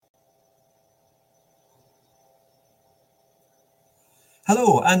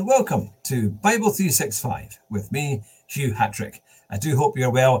Hello and welcome to Bible 365 with me, Hugh Hatrick. I do hope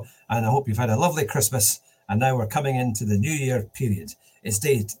you're well and I hope you've had a lovely Christmas, and now we're coming into the New Year period. It's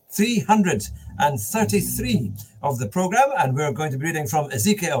day 333 of the programme, and we're going to be reading from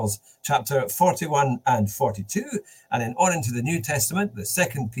Ezekiel's chapter 41 and 42 and then on into the New Testament, the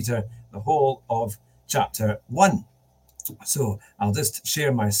 2nd Peter, the whole of chapter 1. So I'll just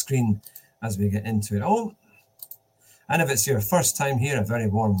share my screen as we get into it all. And if it's your first time here, a very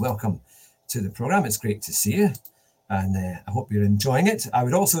warm welcome to the programme. It's great to see you, and I hope you're enjoying it. I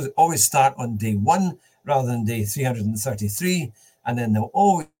would also always start on day 1 rather than day 333, and then there'll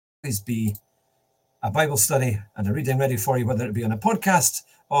always be a Bible study and a reading ready for you, whether it be on a podcast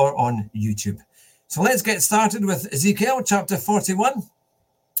or on YouTube. So let's get started with Ezekiel chapter 41,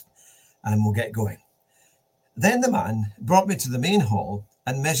 and we'll get going. Then the man brought me to the main hall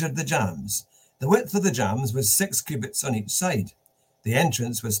and measured the jambs. The width of the jambs was 6 cubits on each side. The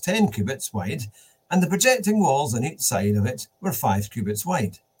entrance was 10 cubits wide, and the projecting walls on each side of it were 5 cubits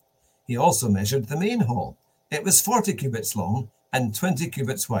wide. He also measured the main hall. It was 40 cubits long and 20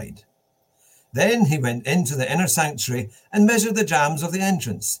 cubits wide. Then he went into the inner sanctuary and measured the jambs of the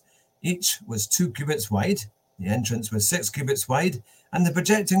entrance. Each was 2 cubits wide. The entrance was 6 cubits wide, and the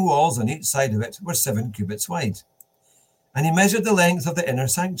projecting walls on each side of it were 7 cubits wide. And he measured the length of the inner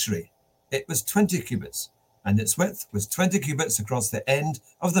sanctuary. It was 20 cubits, and its width was 20 cubits across the end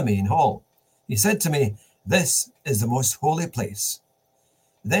of the main hall. He said to me, "This is the most holy place."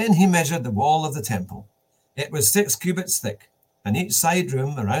 Then he measured the wall of the temple. It was 6 cubits thick, and each side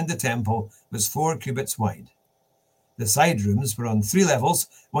room around the temple was 4 cubits wide. The side rooms were on 3 levels,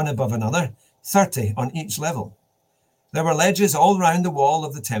 one above another, 30 on each level. There were ledges all round the wall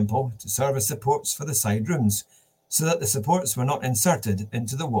of the temple to serve as supports for the side rooms, so that the supports were not inserted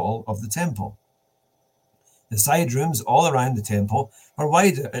into the wall of the temple. The side rooms all around the temple were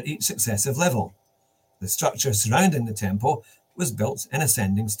wider at each successive level. The structure surrounding the temple was built in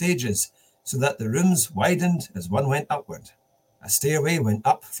ascending stages, so that the rooms widened as one went upward. A stairway went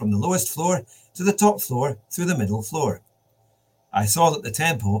up from the lowest floor to the top floor through the middle floor. I saw that the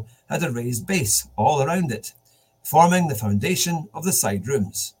temple had a raised base all around it, forming the foundation of the side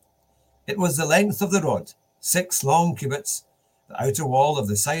rooms. It was the length of the rod, 6 long cubits. The outer wall of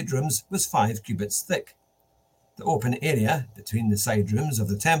the side rooms was 5 cubits thick. The open area between the side rooms of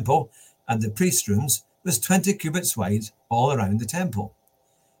the temple and the priest rooms was 20 cubits wide all around the temple.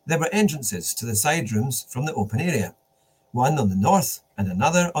 There were entrances to the side rooms from the open area, one on the north and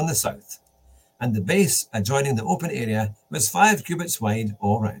another on the south, and the base adjoining the open area was 5 cubits wide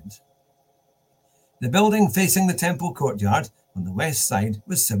all round. The building facing the temple courtyard on the west side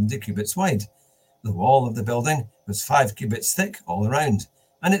was 70 cubits wide. The wall of the building was 5 cubits thick all around,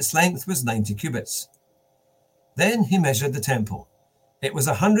 and its length was 90 cubits. Then he measured the temple. It was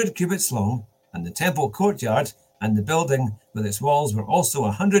 100 cubits long, and the temple courtyard and the building with its walls were also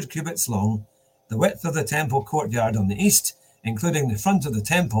 100 cubits long. The width of the temple courtyard on the east, including the front of the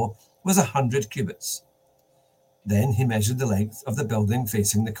temple, was 100 cubits. Then he measured the length of the building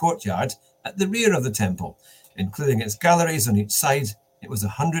facing the courtyard at the rear of the temple, including its galleries on each side. It was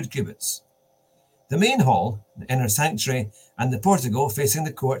 100 cubits. The main hall, the inner sanctuary, and the portico facing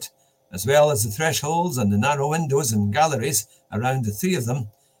the court, as well as the thresholds and the narrow windows and galleries around the 3 of them,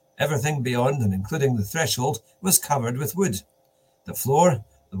 everything beyond and including the threshold was covered with wood. The floor,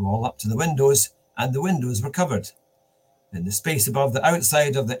 the wall up to the windows, and the windows were covered. In the space above the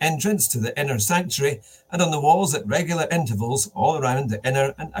outside of the entrance to the inner sanctuary and on the walls at regular intervals all around the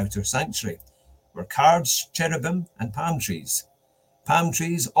inner and outer sanctuary were carved cherubim and palm trees. Palm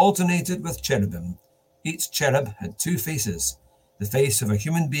trees alternated with cherubim. Each cherub had 2 faces, the face of a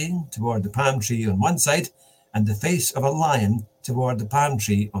human being toward the palm tree on one side and the face of a lion toward the palm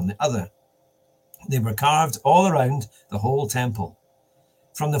tree on the other. They were carved all around the whole temple.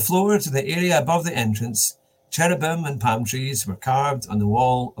 From the floor to the area above the entrance, cherubim and palm trees were carved on the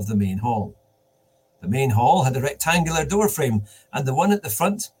wall of the main hall. The main hall had a rectangular door frame, and the one at the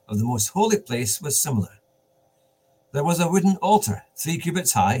front of the most holy place was similar. There was a wooden altar, 3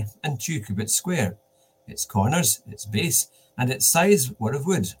 cubits high and 2 cubits square. Its corners, its base, and its sides were of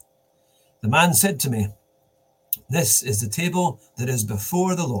wood. The man said to me, "This is the table that is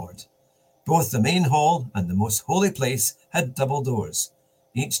before the Lord." Both the main hall and the most holy place had double doors.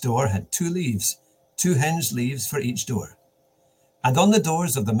 Each door had 2 leaves, 2 hinged leaves for each door. And on the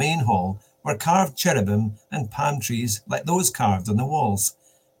doors of the main hall were carved cherubim and palm trees like those carved on the walls,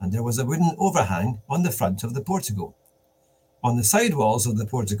 and there was a wooden overhang on the front of the portico. On the side walls of the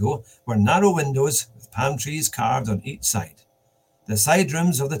portico were narrow windows with palm trees carved on each side. The side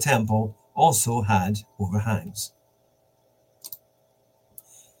rooms of the temple also had overhangs.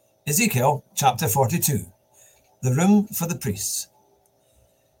 Ezekiel chapter 42, the room for the priests.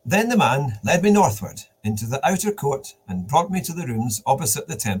 Then the man led me northward into the outer court and brought me to the rooms opposite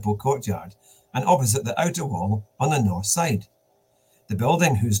the temple courtyard and opposite the outer wall on the north side. The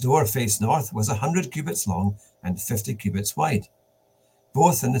building whose door faced north was 100 cubits long and 50 cubits wide,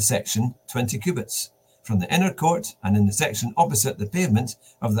 both in the section 20 cubits. From the inner court and in the section opposite the pavement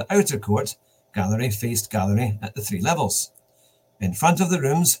of the outer court, gallery faced gallery at the 3 levels. In front of the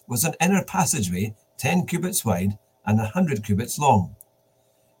rooms was an inner passageway 10 cubits wide and 100 cubits long.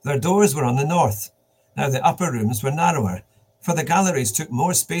 Their doors were on the north. Now the upper rooms were narrower, for the galleries took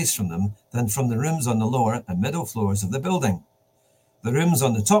more space from them than from the rooms on the lower and middle floors of the building. The rooms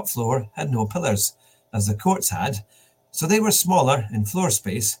on the top floor had no pillars, as the courts had, so they were smaller in floor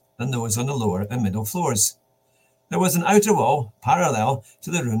space than those on the lower and middle floors. There was an outer wall parallel to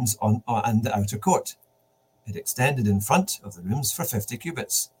the rooms and the outer court. It extended in front of the rooms for 50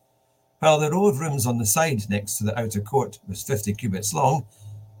 cubits. While the row of rooms on the side next to the outer court was 50 cubits long,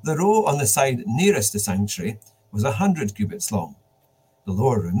 the row on the side nearest the sanctuary was 100 cubits long. The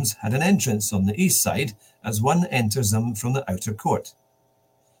lower rooms had an entrance on the east side as one enters them from the outer court.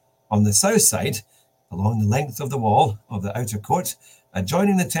 On the south side, along the length of the wall of the outer court,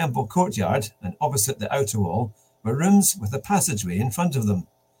 adjoining the temple courtyard and opposite the outer wall, were rooms with a passageway in front of them.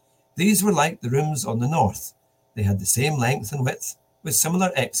 These were like the rooms on the north. They had the same length and width, with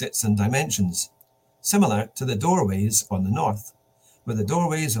similar exits and dimensions, similar to the doorways on the north, with the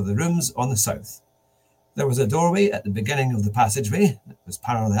doorways of the rooms on the south. There was a doorway at the beginning of the passageway that was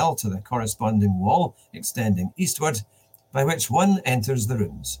parallel to the corresponding wall extending eastward, by which one enters the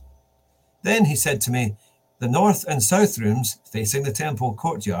rooms. Then he said to me, "The north and south rooms facing the temple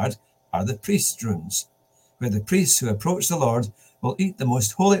courtyard are the priests' rooms, where the priests who approach the Lord will eat the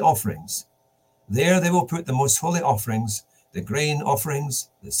most holy offerings. There they will put the most holy offerings, the grain offerings,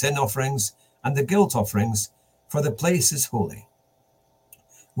 the sin offerings, and the guilt offerings, for the place is holy.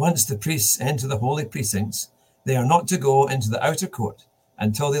 Once the priests enter the holy precincts, they are not to go into the outer court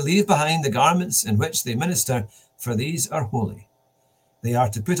until they leave behind the garments in which they minister, for these are holy. They are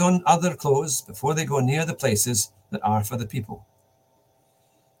to put on other clothes before they go near the places that are for the people."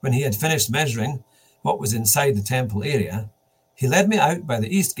 When he had finished measuring what was inside the temple area, he led me out by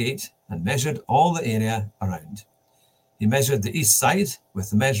the east gate and measured all the area around. He measured the east side with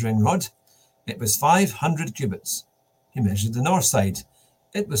the measuring rod. It was 500 cubits. He measured the north side.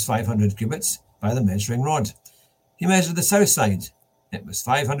 It was 500 cubits by the measuring rod. He measured the south side. It was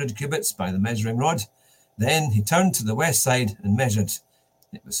 500 cubits by the measuring rod. Then he turned to the west side and measured.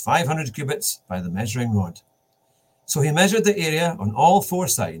 It was 500 cubits by the measuring rod. So he measured the area on all 4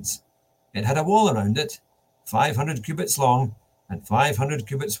 sides. It had a wall around it, 500 cubits long and 500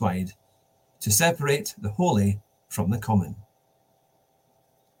 cubits wide, to separate the holy from the common.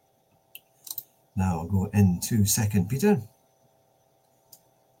 Now I'll go into 2 Peter.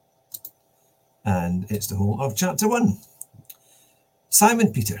 And it's the whole of chapter 1.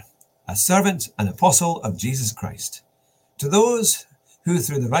 Simon Peter, a servant and apostle of Jesus Christ, to those who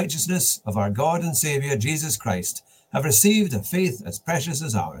through the righteousness of our God and Saviour Jesus Christ have received a faith as precious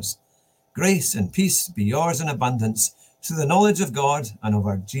as ours, grace and peace be yours in abundance through the knowledge of God and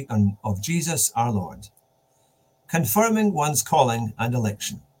of Jesus our Lord, confirming one's calling and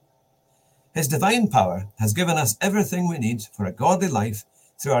election. His divine power has given us everything we need for a godly life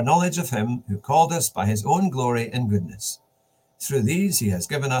through our knowledge of him who called us by his own glory and goodness. Through these he has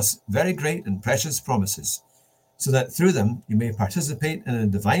given us very great and precious promises, so that through them you may participate in a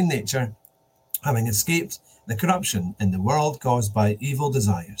divine nature, having escaped the corruption in the world caused by evil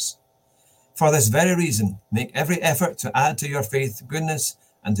desires. For this very reason, make every effort to add to your faith goodness,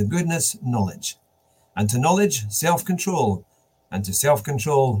 and to goodness knowledge, and to knowledge self-control, and to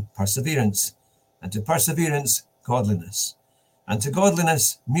self-control perseverance, and to perseverance godliness, and to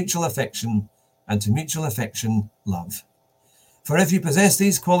godliness mutual affection, and to mutual affection love. For if you possess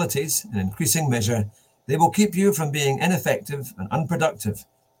these qualities in increasing measure, they will keep you from being ineffective and unproductive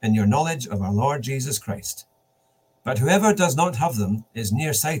in your knowledge of our Lord Jesus Christ. But whoever does not have them is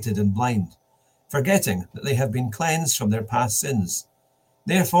nearsighted and blind, forgetting that they have been cleansed from their past sins.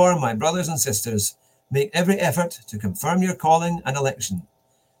 Therefore, my brothers and sisters, make every effort to confirm your calling and election.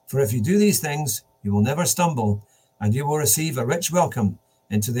 For if you do these things, you will never stumble, and you will receive a rich welcome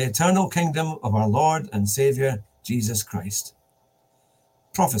into the eternal kingdom of our Lord and Saviour, Jesus Christ.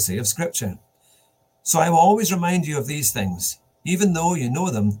 Prophecy of Scripture. So I will always remind you of these things, even though you know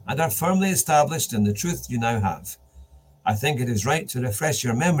them and are firmly established in the truth you now have. I think it is right to refresh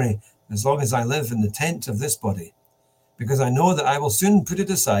your memory as long as I live in the tent of this body, because I know that I will soon put it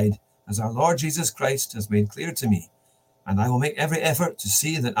aside, as our Lord Jesus Christ has made clear to me. And I will make every effort to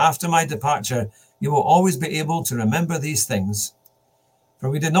see that after my departure, you will always be able to remember these things. For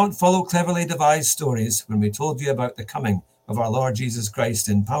we did not follow cleverly devised stories when we told you about the coming of our Lord Jesus Christ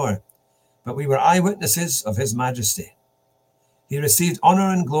in power, but we were eyewitnesses of his majesty. He received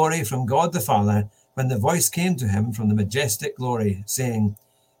honor and glory from God the Father when the voice came to him from the majestic glory, saying,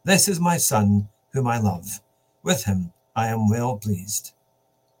 "This is my Son, whom I love. With him I am well pleased."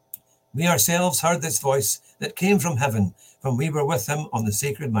 We ourselves heard this voice that came from heaven when we were with him on the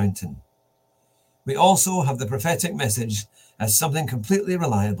sacred mountain. We also have the prophetic message as something completely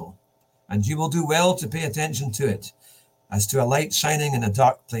reliable, and you will do well to pay attention to it, as to a light shining in a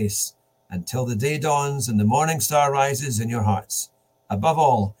dark place, until the day dawns and the morning star rises in your hearts. Above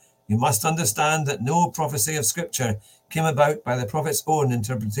all, you must understand that no prophecy of Scripture came about by the prophet's own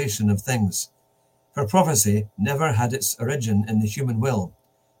interpretation of things. For prophecy never had its origin in the human will,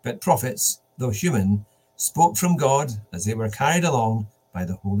 but prophets, though human, spoke from God as they were carried along by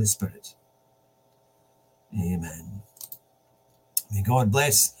the Holy Spirit. Amen. May God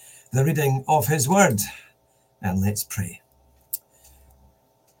bless the reading of his word. And let's pray.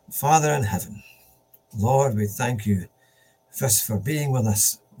 Father in heaven, Lord, we thank you first for being with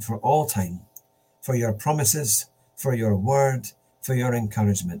us for all time, for your promises, for your word, for your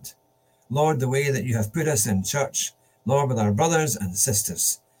encouragement. Lord, the way that you have put us in church, Lord, with our brothers and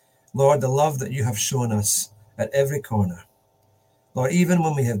sisters. Lord, the love that you have shown us at every corner. Lord, even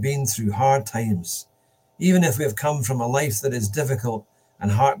when we have been through hard times, even if we have come from a life that is difficult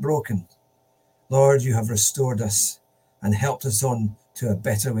and heartbroken, Lord, you have restored us and helped us on to a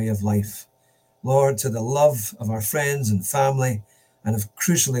better way of life. Lord, to the love of our friends and family, and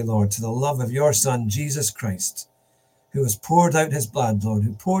crucially, Lord, to the love of your Son, Jesus Christ, who has poured out his blood, Lord,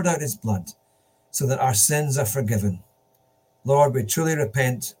 who poured out his blood so that our sins are forgiven. Lord, we truly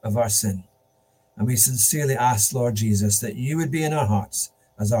repent of our sin, and we sincerely ask, Lord Jesus, that you would be in our hearts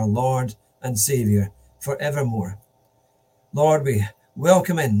as our Lord and Saviour forevermore. Lord, we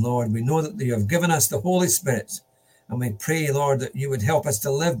welcome in, Lord. We know that you have given us the Holy Spirit, and we pray, Lord, that you would help us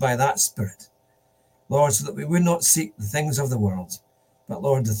to live by that Spirit. Lord, so that we would not seek the things of the world, but,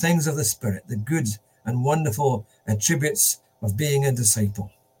 Lord, the things of the Spirit, the good and wonderful attributes of being a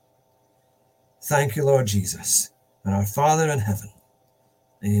disciple. Thank you, Lord Jesus, and our Father in heaven.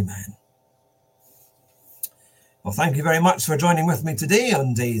 Amen. Well, thank you very much for joining with me today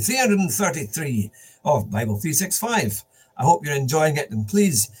on day 333 of Bible 365. I hope you're enjoying it, and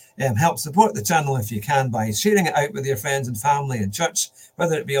please help support the channel if you can by sharing it out with your friends and family and church,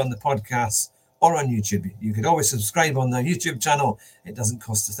 whether it be on the podcast or on YouTube. You could always subscribe on the YouTube channel. It doesn't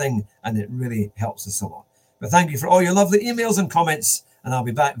cost a thing, and it really helps us a lot. But thank you for all your lovely emails and comments, and I'll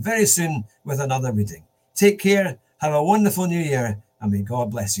be back very soon with another reading. Take care, have a wonderful new year, and may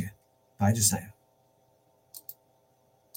God bless you. Bye just now.